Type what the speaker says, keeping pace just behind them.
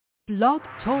Blog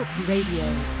Talk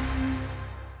Radio.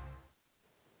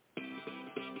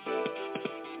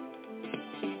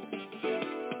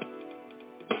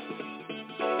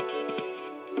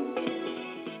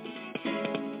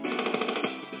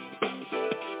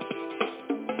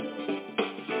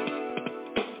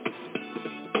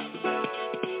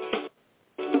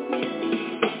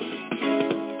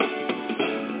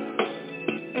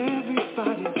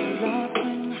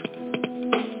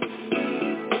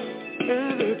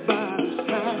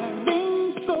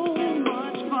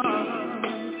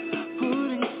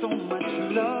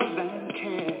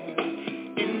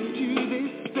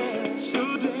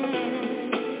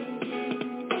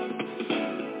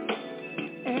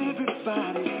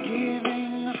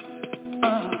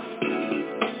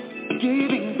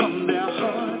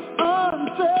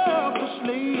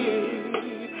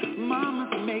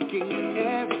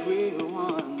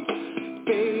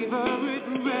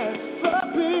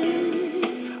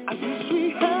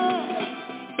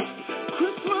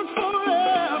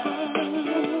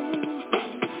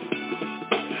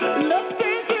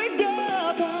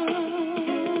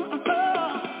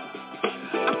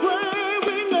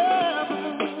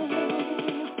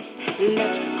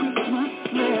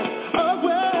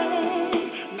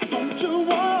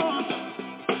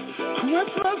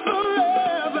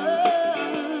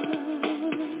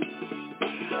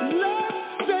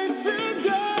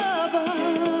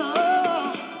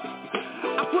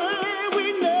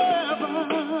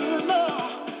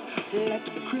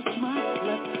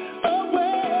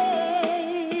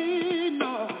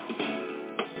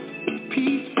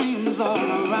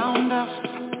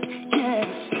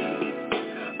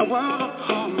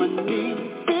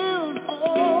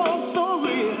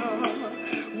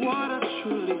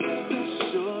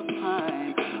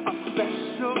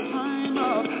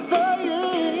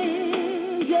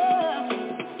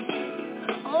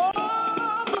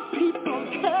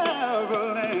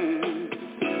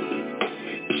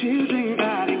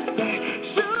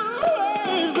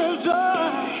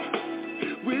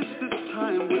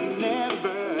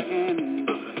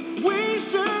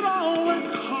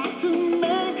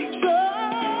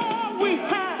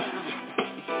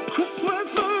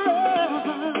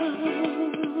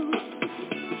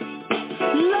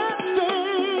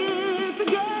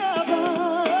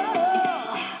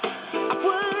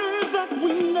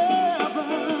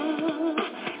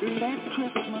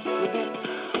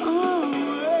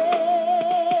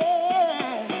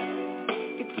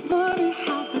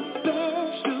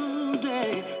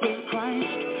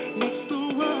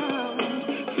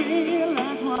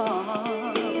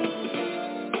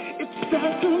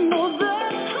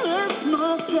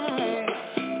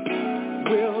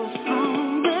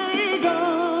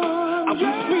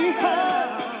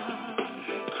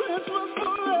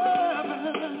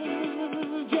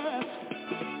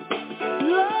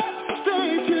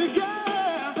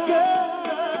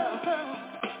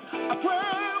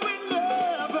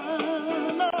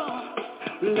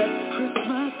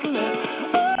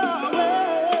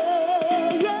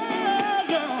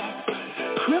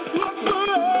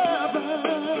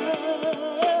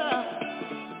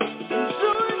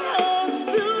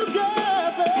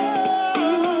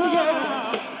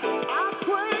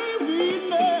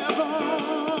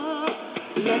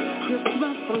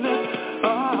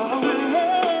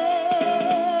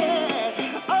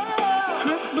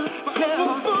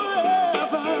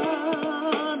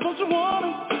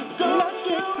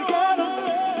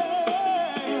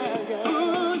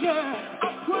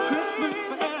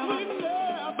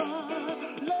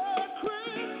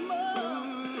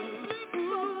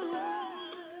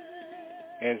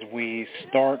 As we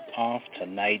start off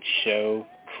tonight's show,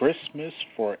 Christmas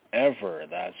Forever.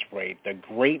 That's right. The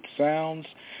great sounds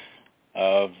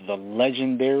of the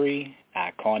legendary,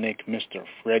 iconic Mr.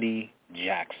 Freddie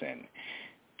Jackson.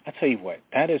 I tell you what,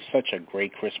 that is such a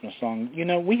great Christmas song. You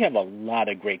know, we have a lot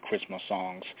of great Christmas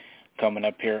songs coming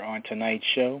up here on tonight's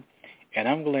show, and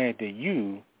I'm glad that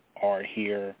you are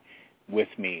here with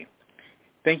me.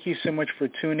 Thank you so much for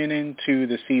tuning in to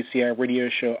the CCI Radio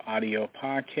Show audio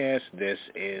podcast. This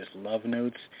is Love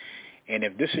Notes. And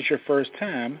if this is your first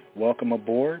time, welcome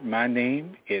aboard. My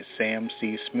name is Sam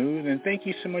C. Smooth, and thank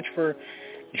you so much for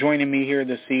joining me here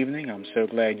this evening. I'm so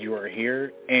glad you are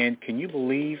here. And can you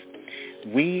believe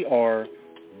we are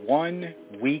 1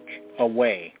 week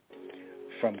away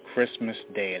from Christmas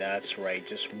Day? That's right,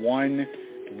 just 1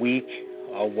 week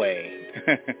away.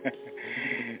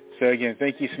 So again,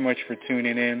 thank you so much for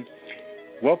tuning in.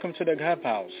 Welcome to the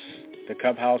Clubhouse. The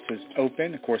Clubhouse is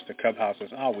open. Of course, the Clubhouse is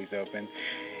always open.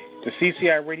 The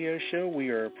CCI Radio Show, we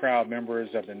are proud members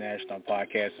of the National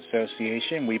Podcast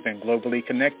Association. We've been globally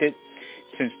connected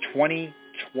since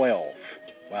 2012.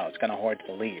 Wow, it's kind of hard to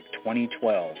believe.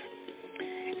 2012.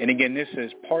 And again, this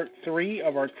is part 3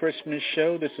 of our Christmas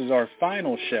show. This is our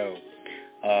final show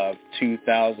of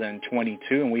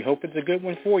 2022, and we hope it's a good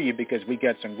one for you because we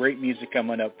got some great music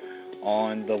coming up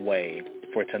on the way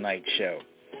for tonight's show.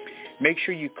 Make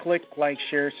sure you click, like,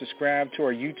 share, subscribe to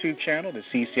our YouTube channel, the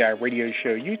CCI Radio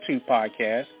Show YouTube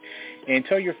podcast, and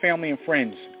tell your family and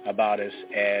friends about us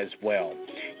as well.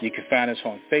 You can find us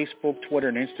on Facebook, Twitter,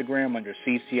 and Instagram under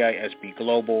CCI SB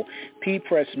Global,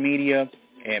 P-Press Media,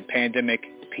 and Pandemic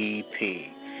PP.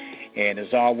 And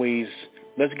as always,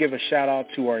 let's give a shout-out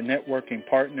to our networking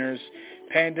partners,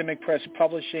 Pandemic Press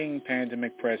Publishing,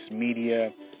 Pandemic Press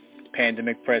Media,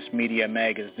 Pandemic Press Media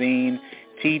Magazine,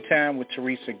 Tea Time with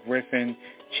Teresa Griffin,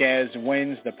 Chaz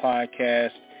Wins, the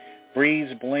podcast,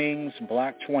 Breeze Blings,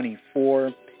 Block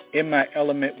 24, In My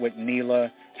Element with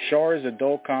Neela, Shars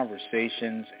Adult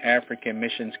Conversations, African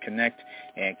Missions Connect,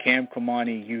 and Cam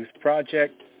Kumani Youth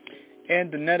Project,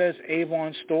 and Danetta's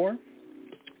Avon store.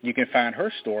 You can find her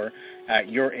store at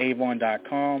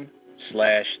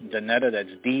youravon.com/Danetta, that's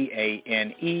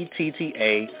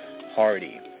DANETTA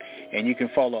Hardy. And you can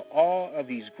follow all of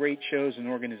these great shows and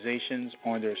organizations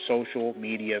on their social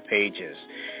media pages.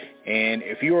 And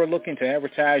if you are looking to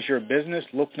advertise your business,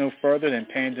 look no further than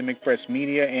Pandemic Press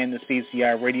Media and the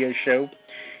CCI Radio Show.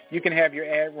 You can have your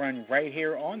ad run right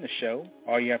here on the show.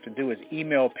 All you have to do is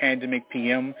email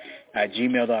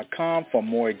pandemicpm@gmail.com for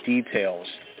more details.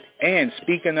 And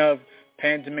speaking of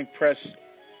Pandemic Press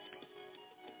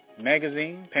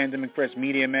Magazine, Pandemic Press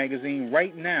Media Magazine,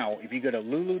 right now, if you go to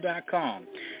lulu.com,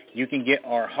 you can get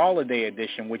our holiday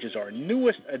edition, which is our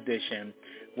newest edition,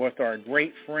 with our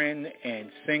great friend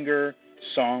and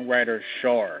singer-songwriter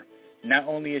Shar. Not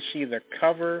only is she the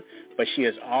cover, but she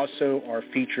is also our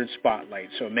featured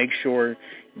spotlight. So make sure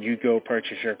you go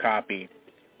purchase your copy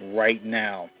right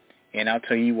now. And I'll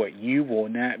tell you what, you will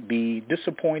not be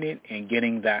disappointed in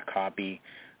getting that copy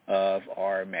of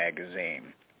our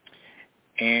magazine.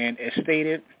 And as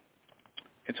stated,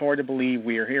 it's hard to believe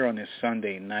we are here on this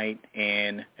Sunday night.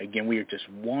 And again, we are just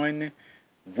 1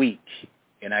 week,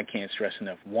 and I can't stress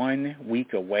enough, 1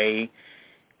 week away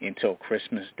until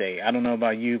Christmas Day. I don't know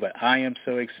about you, but I am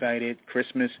so excited.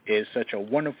 Christmas is such a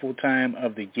wonderful time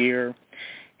of the year.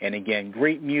 And again,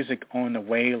 great music on the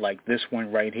way like this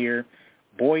one right here,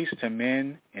 Boys to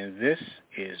Men, and This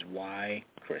Is Why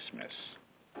Christmas.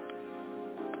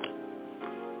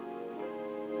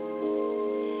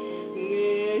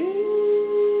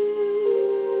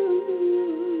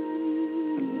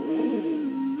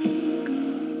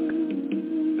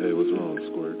 Hey, what's wrong,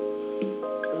 Squirt? I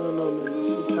don't know, man.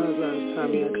 Sometimes around this time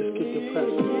of year, I just get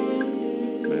depressed.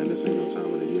 Man, this ain't no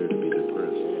time of the year to be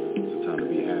depressed. It's a time to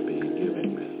be happy and giving,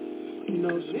 man. You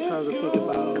know, sometimes I think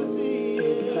about things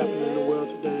that's happening in the world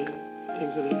today,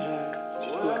 things that didn't have,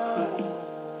 just like Christmas.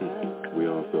 We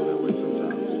all feel that way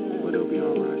sometimes, but it'll be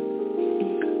all right.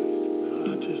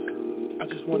 I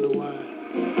just wonder why.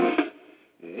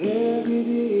 Every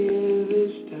day at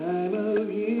this time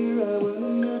of year, I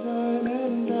wonder time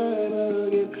and time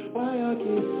again why I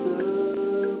keep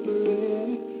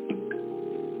suffering.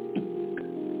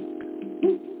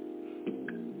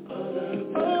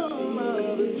 Oh,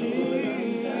 Mother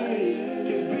Jesus,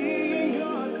 to being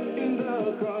caught in the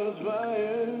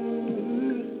crossfire.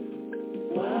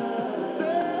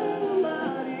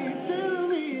 Somebody tell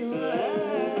me why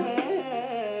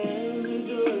the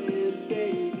joyous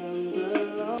day comes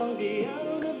along. The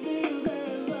out of feels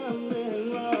there's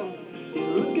something wrong.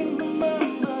 You're looking for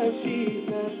mama, she's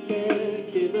not there.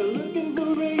 Kids are looking for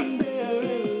reindeer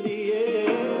in the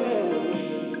air.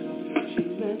 She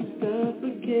messed up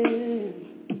again.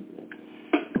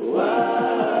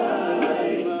 Why,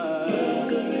 my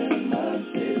brother and my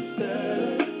sister,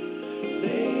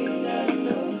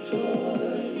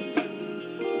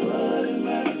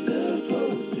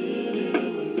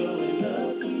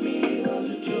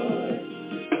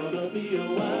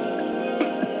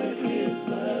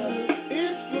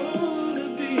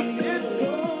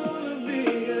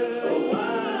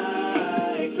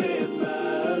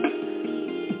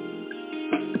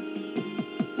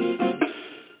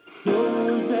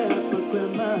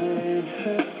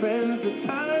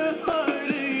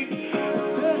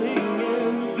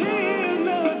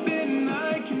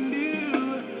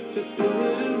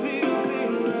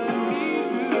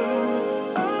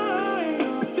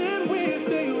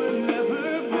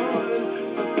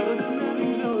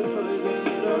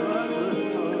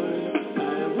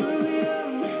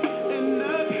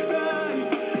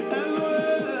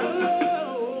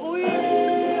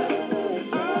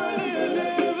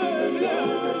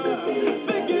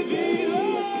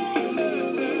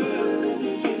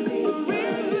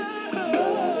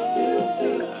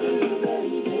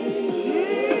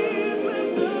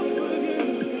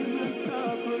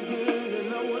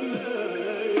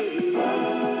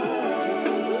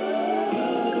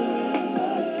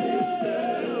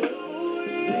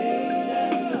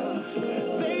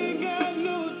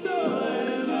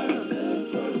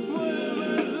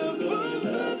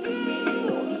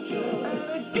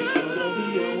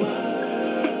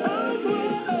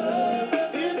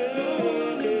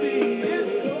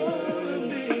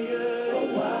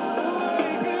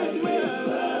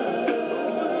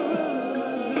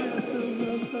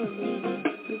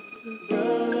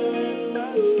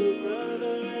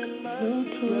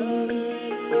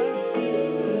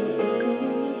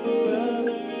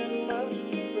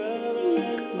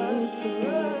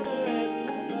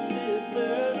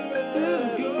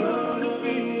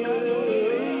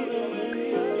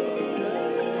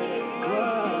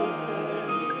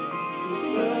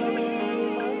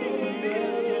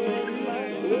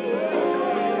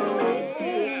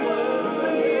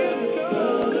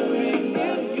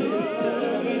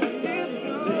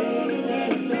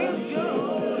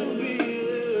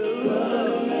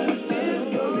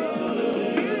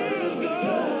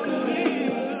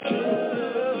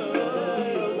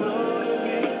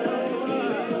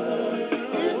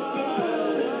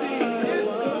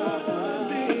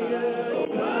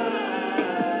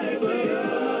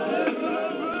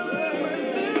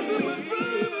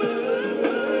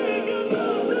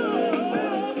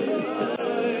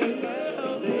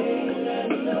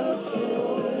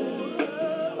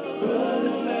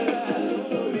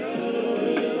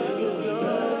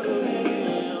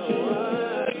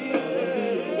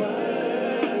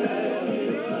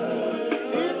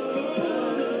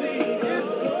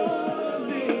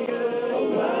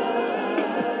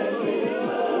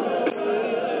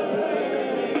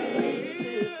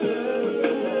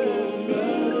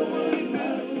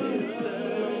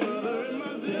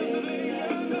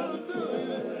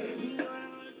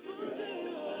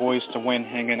 Boys to Win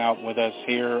hanging out with us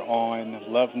here on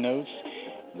Love Notes.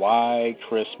 Why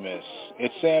Christmas?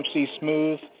 It's Sam C.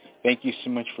 Smooth. Thank you so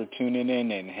much for tuning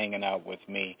in and hanging out with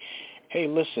me. Hey,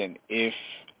 listen, if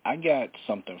I got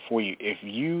something for you. If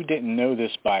you didn't know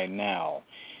this by now,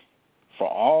 for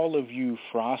all of you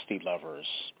Frosty lovers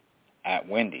at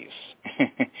Wendy's,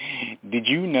 did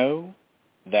you know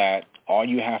that all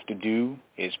you have to do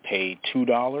is pay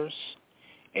 $2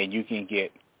 and you can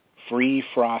get free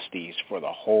Frosties for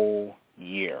the whole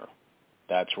year?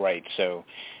 That's right. So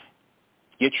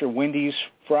get your Wendy's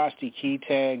Frosty key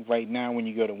tag right now. When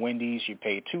you go to Wendy's, you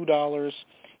pay $2.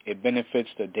 It benefits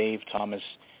the Dave Thomas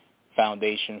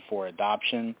Foundation for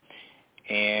Adoption,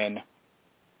 and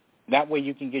that way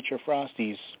you can get your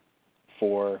Frosties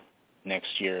for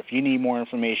next year. If you need more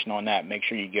information on that, make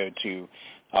sure you go to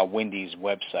Wendy's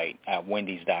website at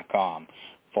wendys.com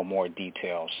for more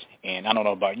details. And I don't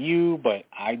know about you, but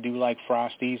I do like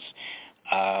Frosties.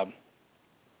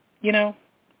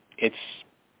 It's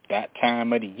that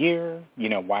time of the year.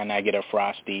 Why not get a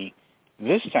Frosty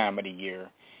this time of the year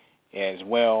as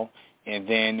well? And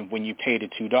then when you pay the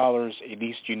 $2, at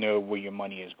least you know where your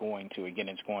money is going to. Again,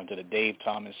 it's going to the Dave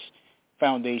Thomas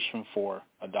Foundation for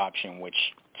Adoption, which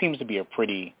seems to be a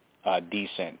pretty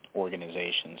decent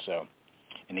organization. So,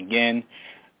 and again,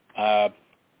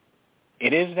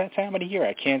 it is that time of the year.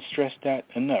 I can't stress that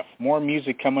enough. More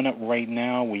music coming up right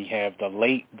now. We have the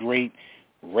late, great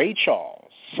Ray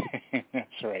Charles.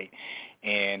 That's right.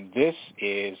 And this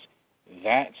is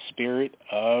That Spirit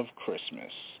of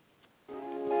Christmas.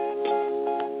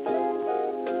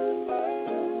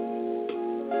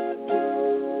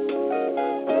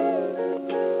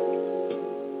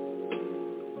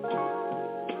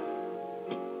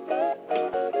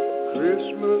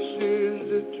 Christmas is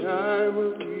the time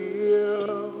of year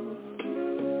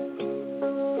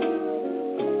for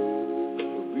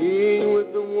being with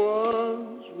the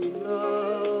ones we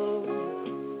love,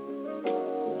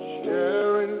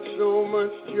 sharing so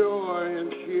much joy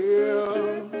and cheer.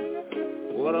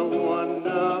 What a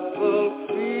wonderful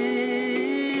feeling,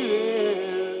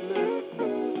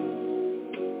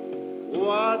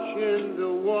 watching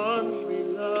the ones we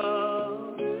love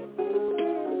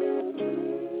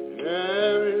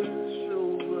having so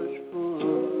much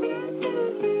fun.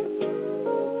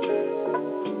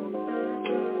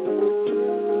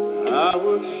 I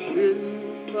was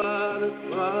sitting by the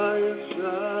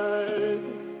fireside,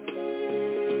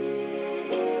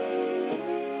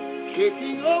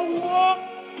 taking a walk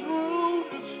through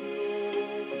the snow,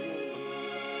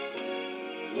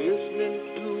 listening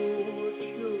to a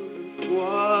children's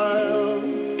choir,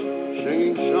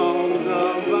 singing songs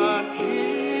of my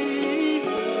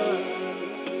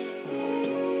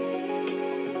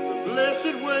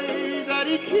blessed way that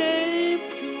he came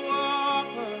to us.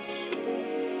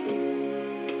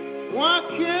 Why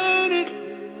can't it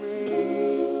remain?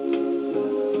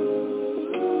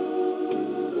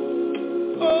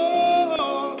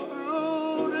 All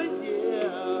through the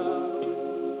year,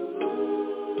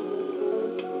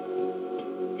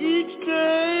 each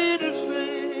day the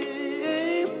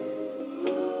same.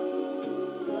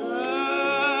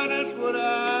 That's what I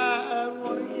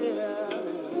want to hear.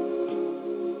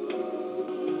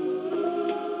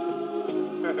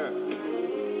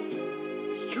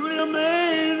 It's truly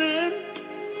amazing,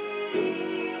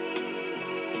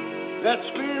 that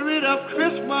spirit of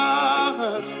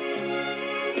Christmas.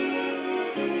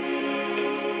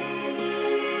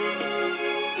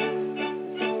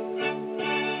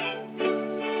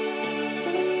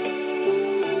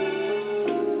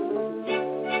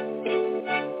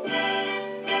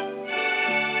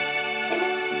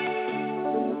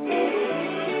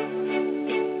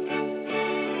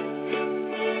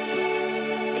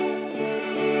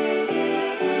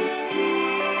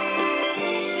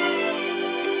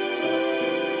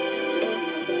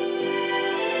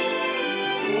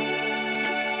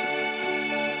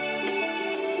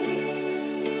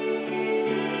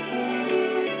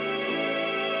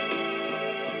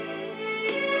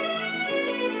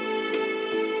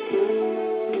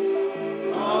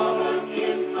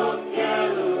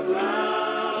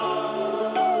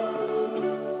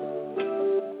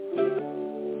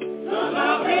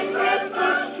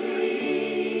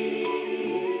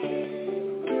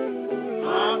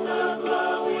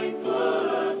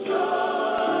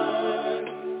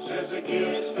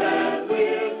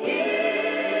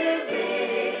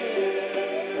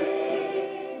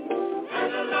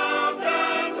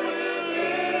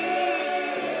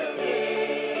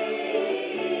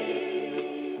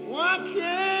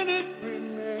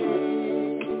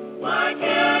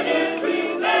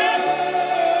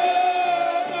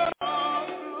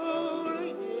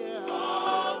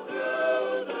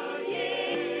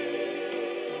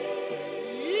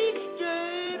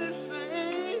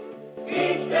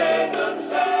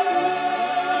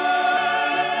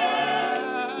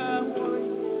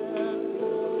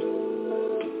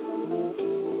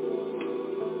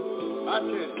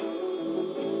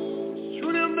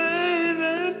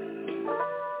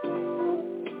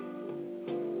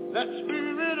 that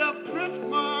spirit of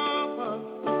Christmas.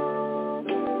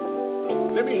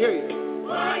 Let me hear you.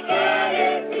 Why can't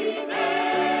it be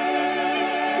made?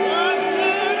 Why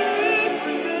can't it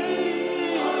be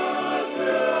made? All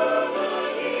through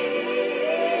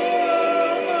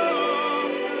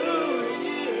the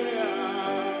year.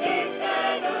 It's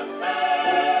kind of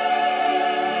same.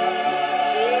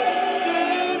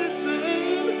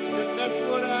 That's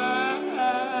what I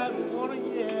want to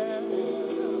hear.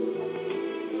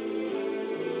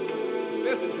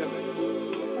 Listen to me.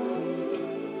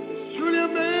 It's truly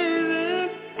amazing.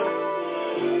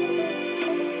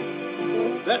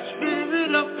 That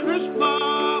spirit of Christmas.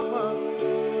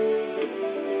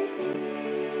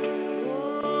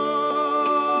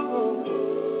 Oh,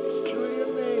 it's truly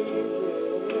amazing.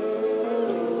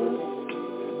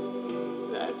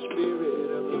 That spirit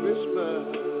of Christmas.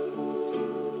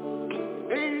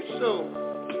 Ain't it so?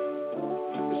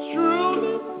 It's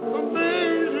truly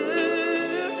amazing.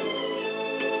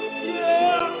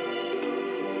 Yeah.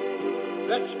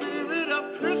 That spirit of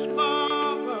Christmas.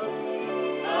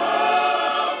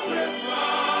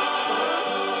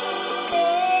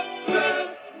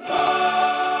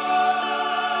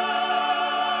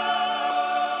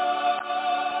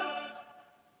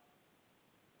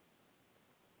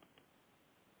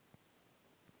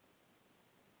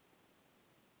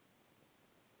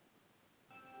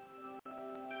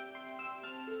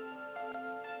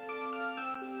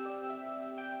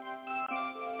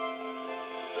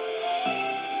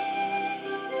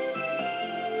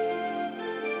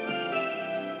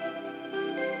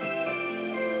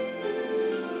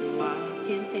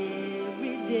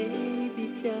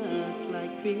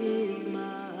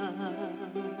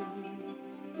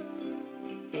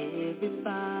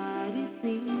 Everybody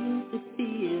seems to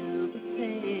feel the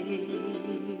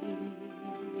same.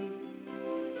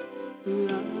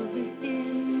 Love is in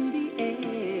the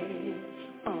air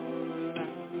all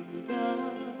around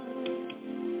us.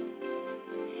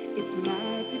 It's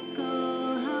magical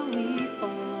how we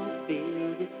all feel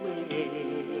this way.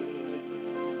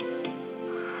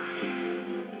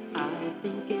 I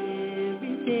think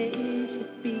every day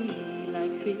should be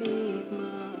like Christmas.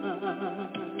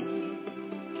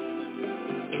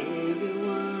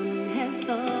 Everyone has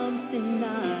something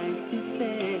nice to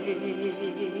say.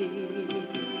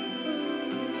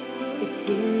 It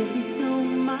seems we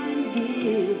don't mind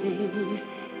giving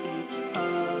each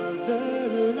other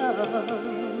love,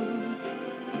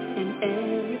 and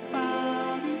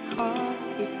everybody's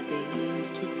heart it seems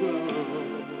to grow.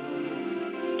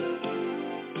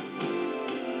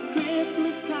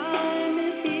 Christmas time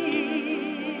is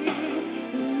here,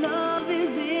 love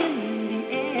is in the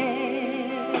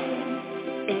air.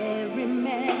 Every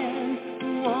man,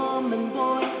 woman,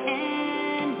 boy,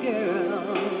 and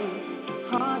girl,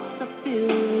 hearts are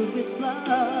filled with love.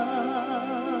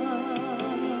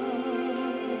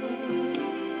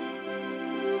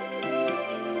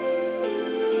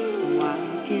 Why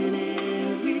can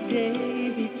every day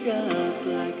be just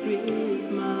like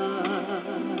Christmas?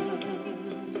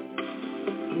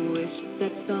 Wish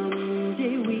that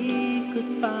someday we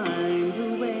could find a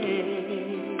way.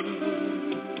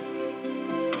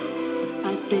 I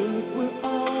think we're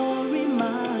all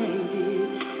reminded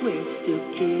we're still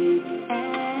kids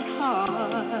at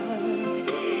heart.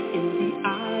 In the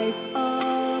eyes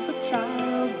of a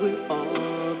child, we're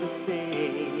all the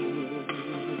same.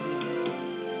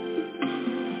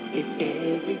 If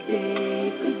every day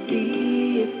could be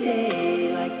a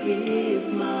day like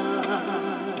Christmas,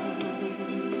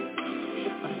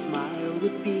 a smile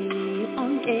would be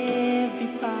on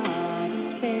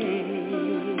everybody's face.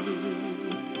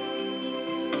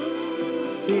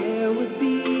 There would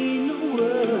be no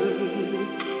worries,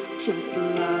 just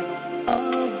lots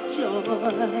of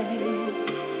joy,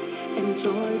 and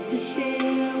joy to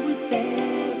share with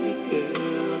every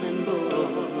girl and boy.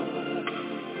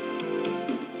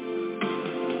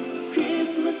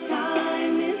 Christmas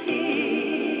time is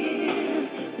here,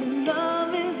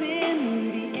 love is in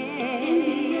the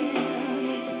air.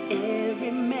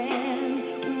 Every man,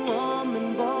 woman,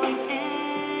 boy,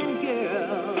 and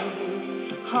girl,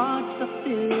 hearts are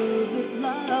filled with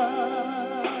love.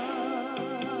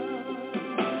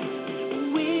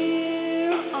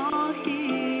 We're all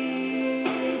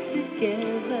here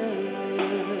together.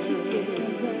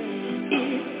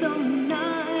 It's so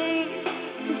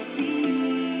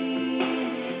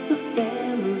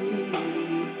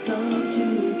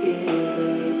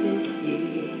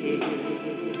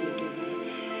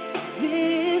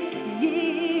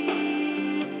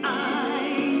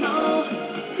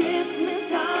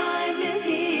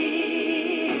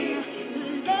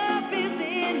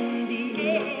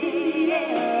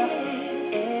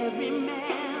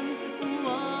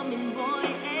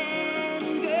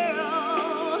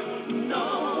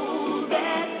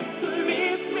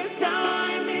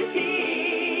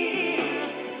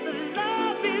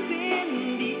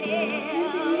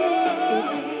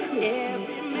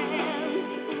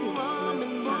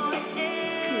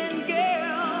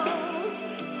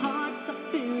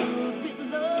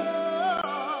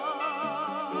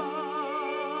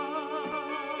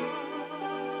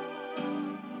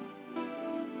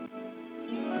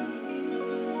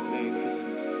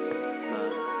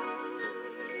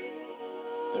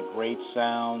great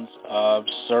sounds of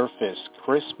Surface.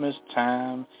 Christmas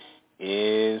time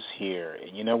is here.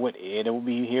 And you know what? It will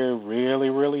be here really,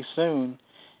 really soon.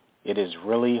 It is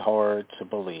really hard to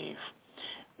believe.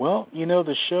 Well, you know,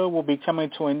 the show will be coming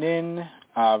to an end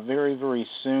very, very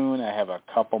soon. I have a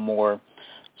couple more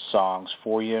songs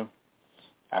for you.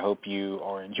 I hope you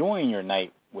are enjoying your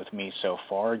night with me so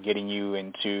far, getting you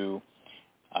into,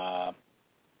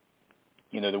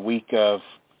 the week of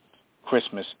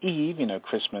Christmas Eve. You know,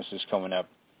 Christmas is coming up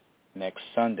next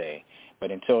Sunday.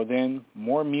 But until then,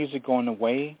 more music on the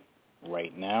way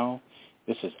right now.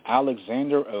 This is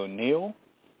Alexander O'Neal,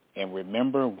 and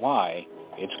remember why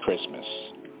it's Christmas.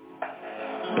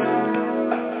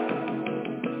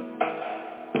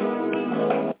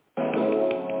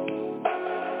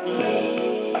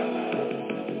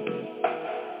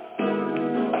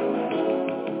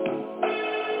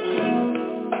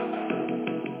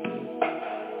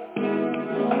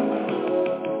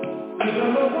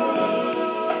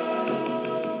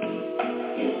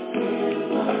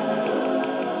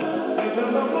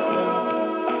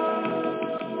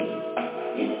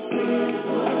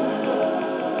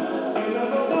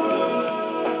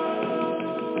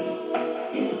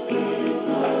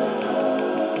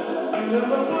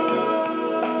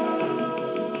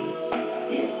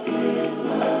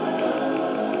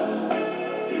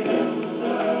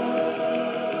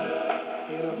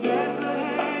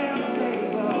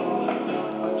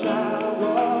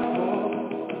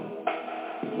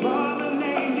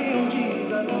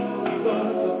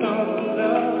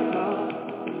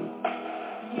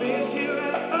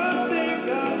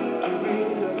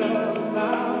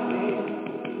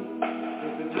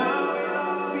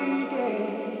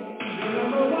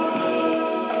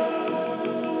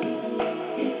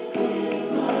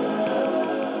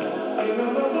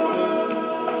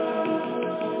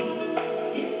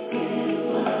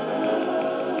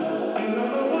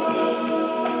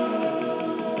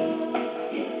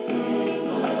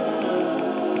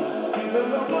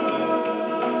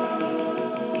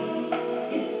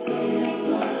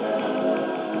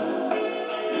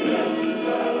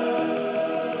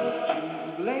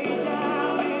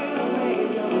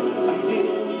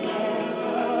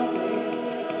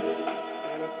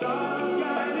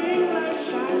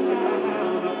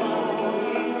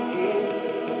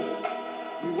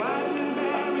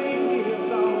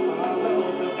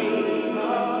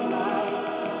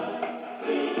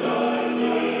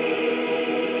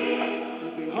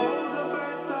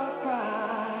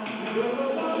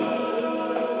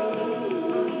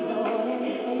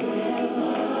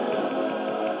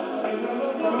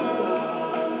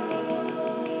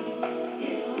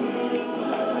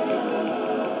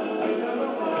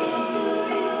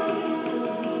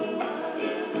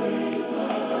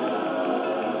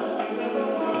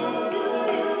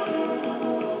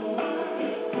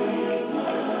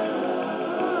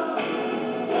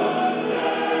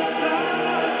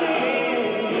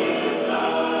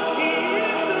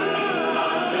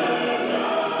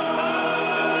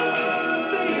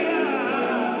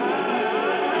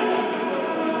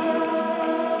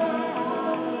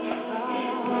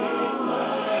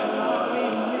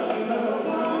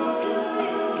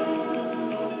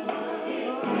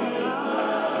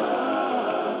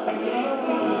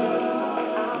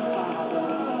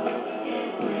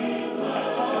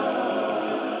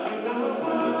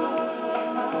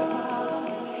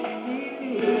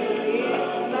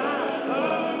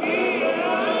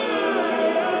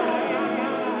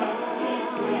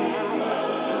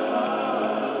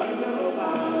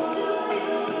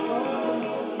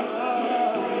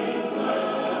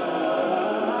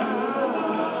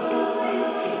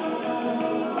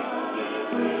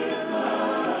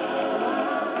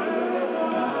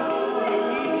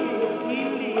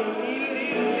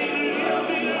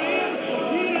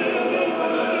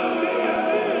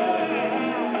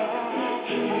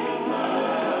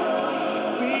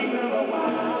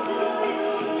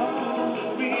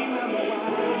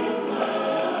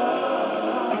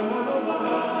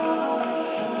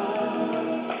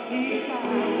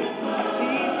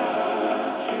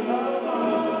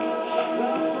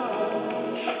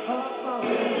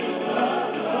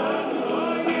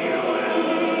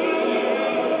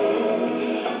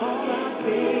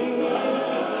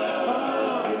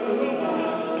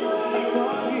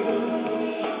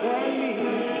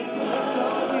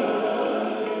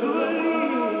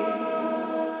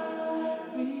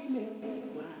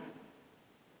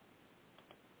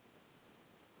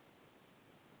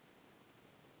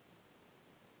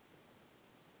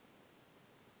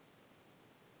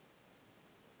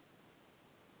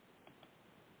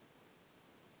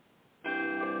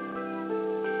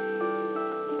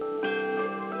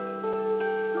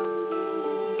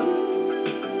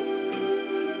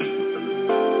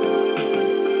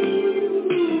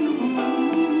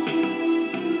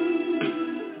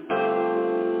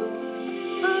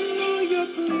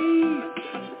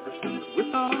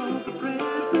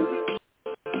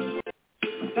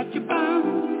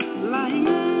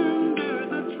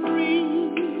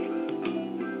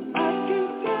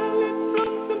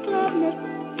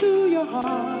 your heart.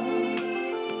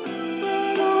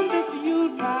 Well, on this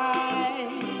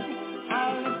Yuletide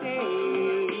holiday,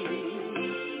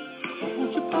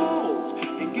 won't you pause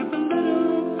and give a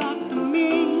little thought to me?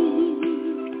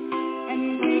 And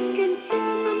we can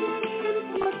share the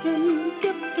most important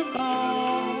gift of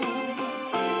all.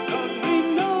 'Cause we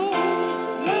know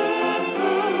love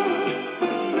comes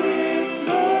with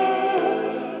Christmas,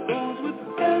 goes with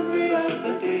every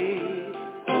other day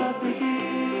of the year.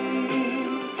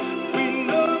 We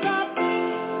know that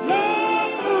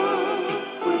love comes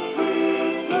with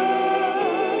Christmas,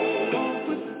 goes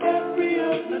with every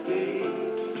other day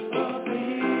of the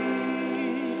year.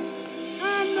 I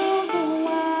know the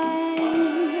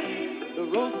wine, the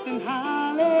roast and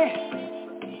holly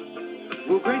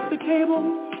will grace the table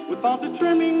with all the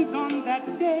trimmings on that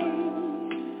day.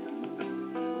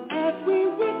 As we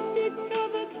wish each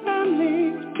other's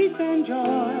families peace and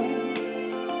joy,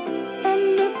 and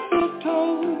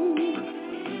mistletoe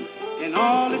in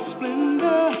all its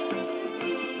splendor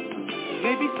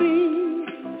may be seen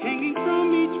hanging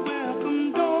from each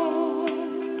welcome door.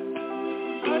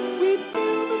 But we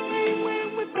feel the same way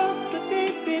we felt the day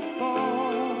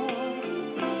before.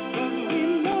 'Cause we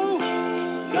know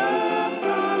love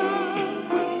comes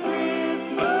with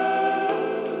Christmas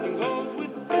and goes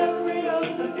with every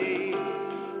other day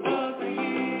of the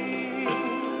year.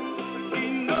 We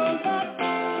know that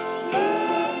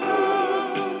love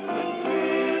comes with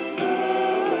Christmas,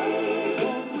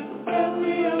 goes with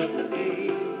every other day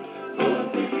of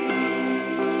the year.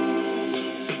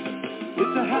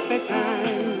 It's a happy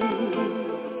time,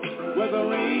 whether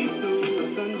rain through or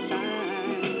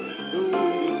sunshine. Though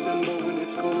in December when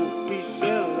it's cold, we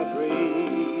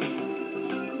celebrate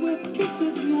with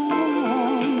kisses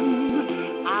warm.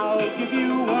 I'll give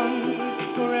you one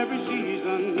for every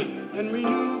season and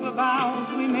renew the vows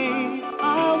we made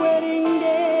our wedding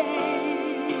day.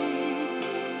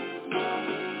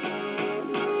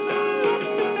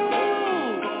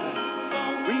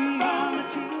 Ring round the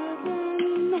children,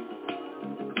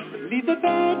 leave the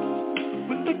bed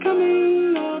with the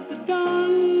coming of the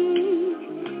dawn,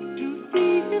 to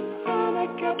see if Santa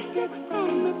kept his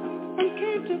promise and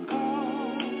came to call.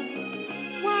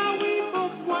 While we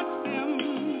both watch them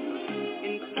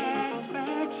in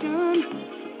satisfaction,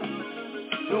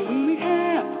 knowing we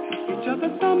have each other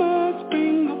summer,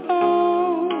 spring, or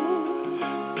fall.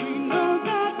 We know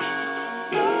that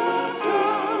love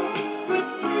comes with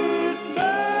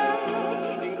Christmas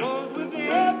and goes with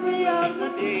every other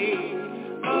day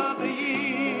of the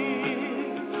year.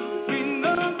 We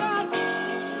know that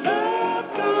love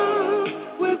comes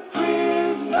with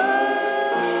Christmas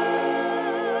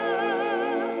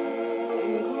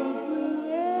and goes with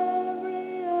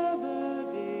every other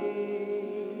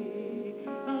day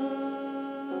of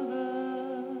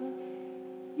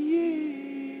the year.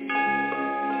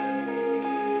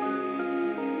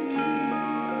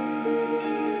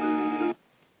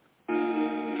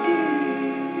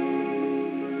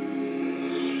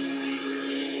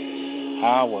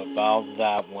 How about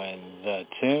that one? The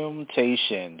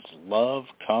Temptations, Love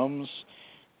Comes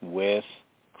with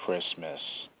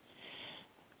Christmas.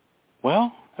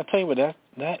 Well, I'll tell you what,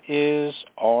 that is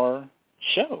our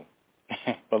show.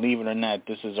 Believe it or not,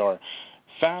 this is our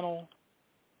final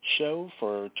show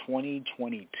for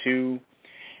 2022.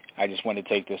 I just want to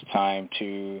take this time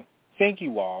to thank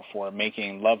you all for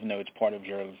making Love Notes part of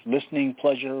your listening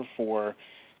pleasure for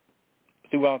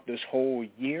throughout this whole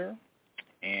year.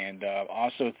 And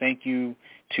also thank you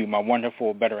to my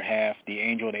wonderful better half, the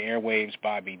angel of the airwaves,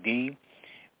 Bobby D,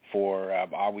 for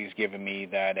always giving me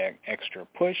that extra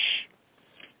push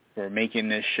for making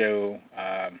this show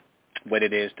what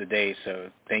it is today.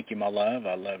 So thank you, my love.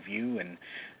 I love you. And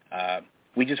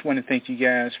we just want to thank you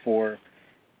guys for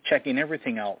checking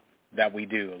everything out that we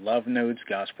do. Love Notes,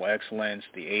 Gospel Excellence,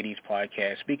 the 80s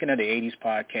podcast. Speaking of the 80s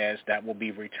podcast, that will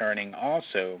be returning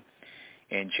also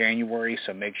in January,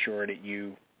 so make sure that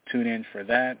you tune in for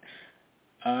that.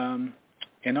 And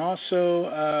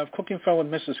also Cooking Fell with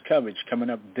Mrs. Covage coming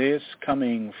up this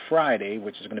coming Friday,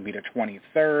 which is going to be the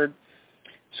 23rd.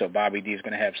 So Bobby D is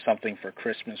going to have something for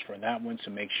Christmas for that one,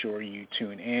 so make sure you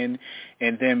tune in.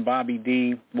 And then Bobby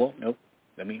D, well, nope,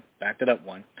 let me back that up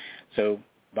one. So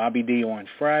Bobby D on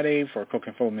Friday for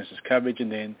Cooking Fell with Mrs. Covage,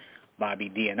 and then Bobby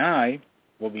D and I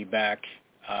will be back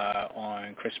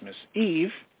on Christmas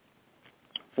Eve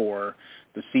for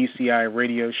the CCI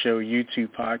Radio Show YouTube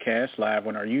podcast live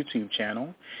on our YouTube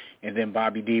channel. And then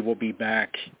Bobby D will be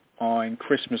back on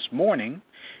Christmas morning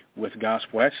with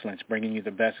Gospel Excellence, bringing you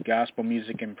the best gospel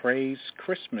music and praise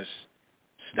Christmas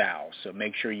style. So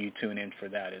make sure you tune in for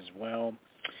that as well.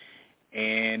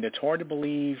 And it's hard to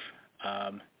believe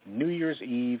New Year's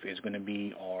Eve is going to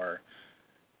be our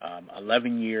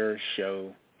 11-year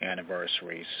show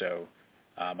anniversary. So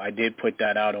I did put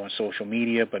that out on social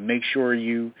media, but make sure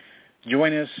you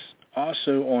join us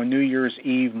also on New Year's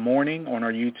Eve morning on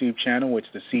our YouTube channel. It's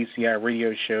the CCI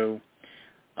Radio Show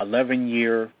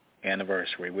 11-year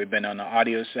anniversary. We've been on the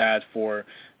audio side for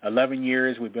 11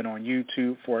 years. We've been on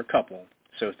YouTube for a couple.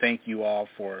 So thank you all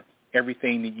for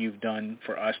everything that you've done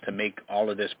for us to make all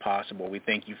of this possible. We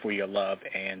thank you for your love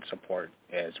and support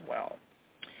as well.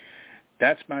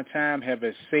 That's my time. Have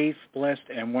a safe, blessed,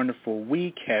 and wonderful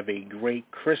week. Have a great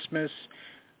Christmas.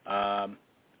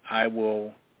 I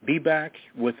will be back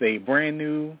with a brand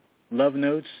new Love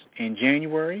Notes in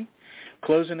January.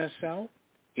 Closing us out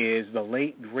is the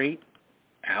late, great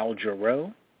Al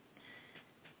Jarreau.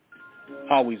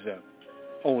 Always a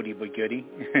oldie but goodie.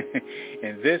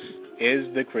 And this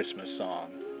is the Christmas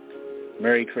song.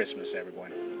 Merry Christmas,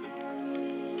 everyone.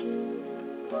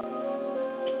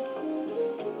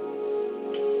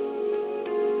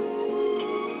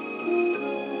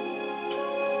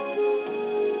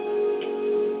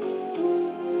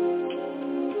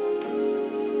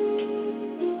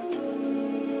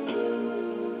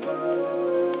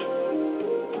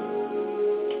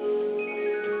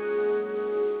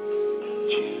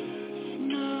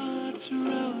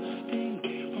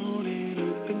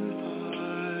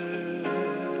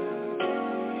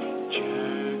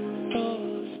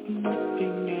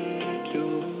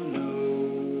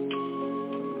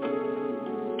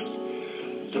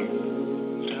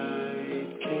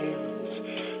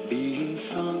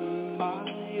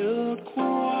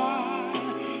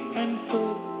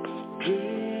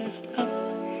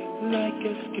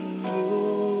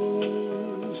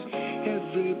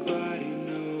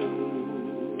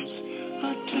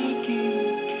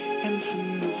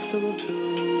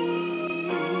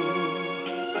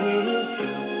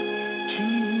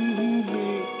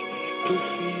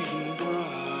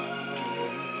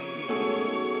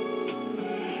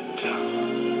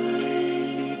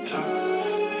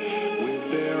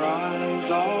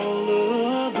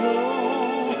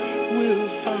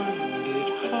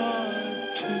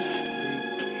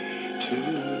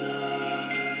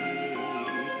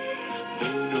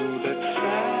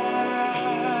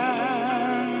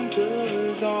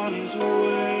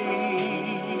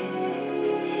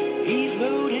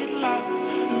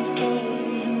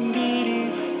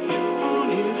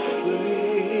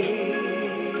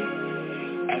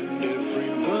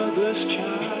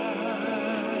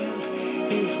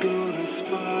 Is gonna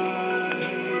spy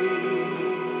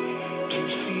to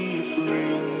see if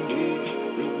rain